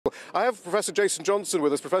I have Professor Jason Johnson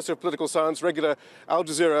with us, Professor of Political Science, regular Al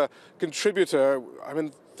Jazeera contributor. I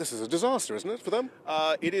mean, this is a disaster, isn't it, for them?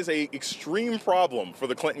 It is an extreme problem for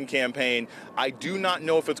the Clinton campaign. I do not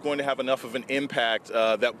know if it's going to have enough of an impact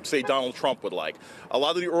that, say, Donald Trump would like. A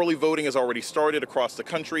lot of the early voting has already started across the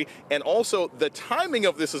country, and also the timing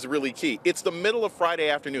of this is really key. It's the middle of Friday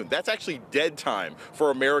afternoon. That's actually dead time for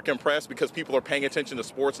American press because people are paying attention to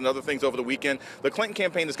sports and other things over the weekend. The Clinton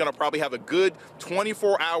campaign is going to probably have a good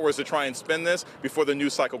 24 hours to try and spin this before the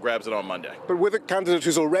news cycle grabs it on Monday. But with a candidate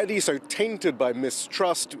who's already so tainted by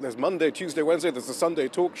mistrust, there's Monday, Tuesday, Wednesday, there's the Sunday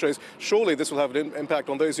talk shows. Surely this will have an impact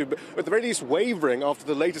on those who, at the very least, wavering after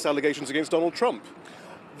the latest allegations against Donald Trump.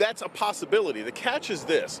 That's a possibility. The catch is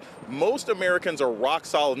this. Most Americans are rock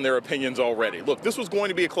solid in their opinions already. Look, this was going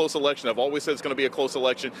to be a close election. I've always said it's going to be a close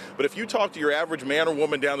election. But if you talk to your average man or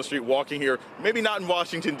woman down the street walking here, maybe not in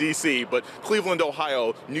Washington, D.C., but Cleveland,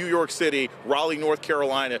 Ohio, New York City, Raleigh, North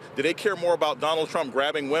Carolina, do they care more about Donald Trump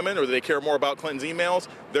grabbing women or do they care more about Clinton's emails?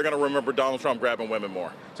 They're going to remember Donald Trump grabbing women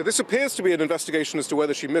more. So this appears to be an investigation as to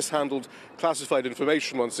whether she mishandled classified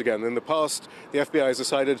information once again. In the past, the FBI has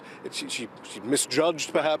decided she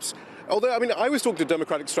misjudged, perhaps. Although, I mean, I was talking to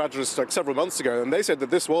Democratic strategists like several months ago, and they said that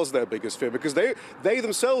this was their biggest fear because they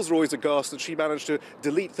themselves were always aghast that she managed to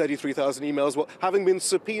delete 33,000 emails while having been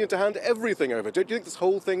subpoenaed to hand everything over. Do you think this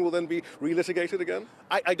whole thing will then be relitigated again?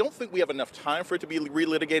 I don't think we have enough time for it to be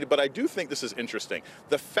relitigated, but I do think this is interesting.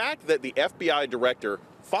 The fact that the FBI director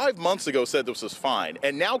 5 months ago said this was fine,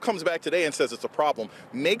 and now comes back today and says it's a problem,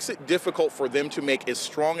 makes it difficult for them to make as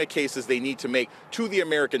strong a case as they need to make to the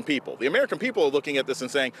American people. The American people are looking at this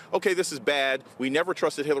and saying, okay, this is bad. We never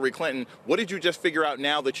trusted Hillary Clinton. What did you just figure out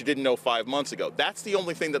now that you didn't know 5 months ago? That's the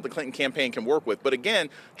only thing that the Clinton campaign can work with. But again,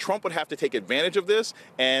 Trump would have to take advantage of this,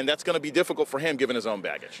 and that's going to be difficult for him given his own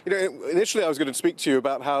baggage. You know, initially I was going to speak to you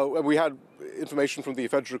about how we had information from the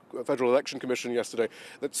Federal Election Commission yesterday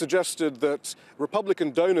that suggested that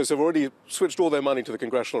Republican donors have already switched all their money to the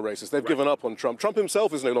congressional races. They've given up on Trump. Trump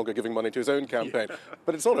himself is no longer giving money to his own campaign. Yeah.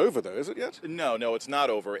 But it's not over, though, is it yet? No, it's not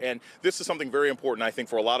over. And this is something very important, I think,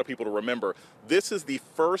 for a lot of people to remember. This is the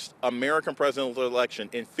first American presidential election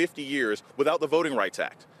in 50 years without the Voting Rights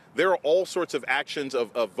Act. There are all sorts of actions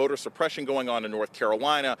of voter suppression going on in North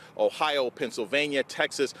Carolina, Ohio, Pennsylvania,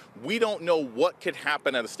 Texas. We don't know what could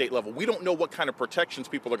happen at a state level. We don't know what kind of protections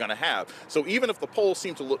people are going to have. So even if the polls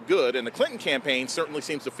seem to look good, and the Clinton campaign certainly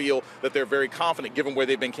seems to feel that they're very confident given where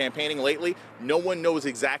they've been campaigning lately, no one knows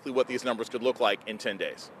exactly what these numbers could look like in 10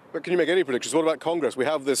 days. But can you make any predictions? What about Congress? We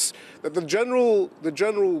have this, the general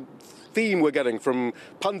theme we're getting from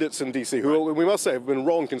pundits in D.C., who we must say have been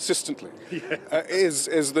wrong consistently,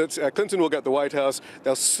 is that Clinton will get the White House,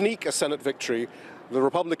 they'll sneak a Senate victory, the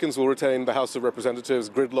Republicans will retain the House of Representatives,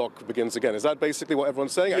 gridlock begins again. Is that basically what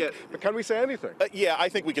everyone's saying? Yeah. But can we say anything? Yeah, I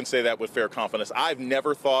think we can say that with fair confidence. I've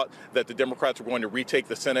never thought that the Democrats were going to retake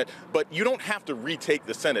the Senate, but you don't have to retake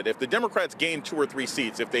the Senate. If the Democrats gain 2 or 3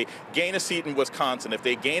 seats, if they gain a seat in Wisconsin, if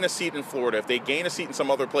they gain a seat in Florida, if they gain a seat in some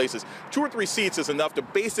other places, 2 or 3 seats is enough to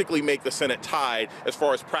basically make the Senate tied as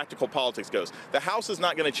far as practical politics goes. The House is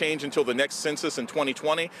not going to change until the next census in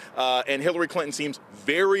 2020, and Hillary Clinton seems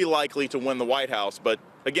very likely to win the White House, but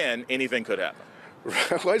again, anything could happen.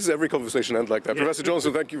 Why does every conversation end like that? Yeah. Professor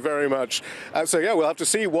Johnson, thank you very much. So yeah, we'll have to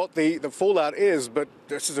see what the fallout is, but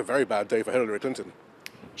this is a very bad day for Hillary Clinton.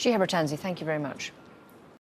 Shihab Ratanzi, thank you very much.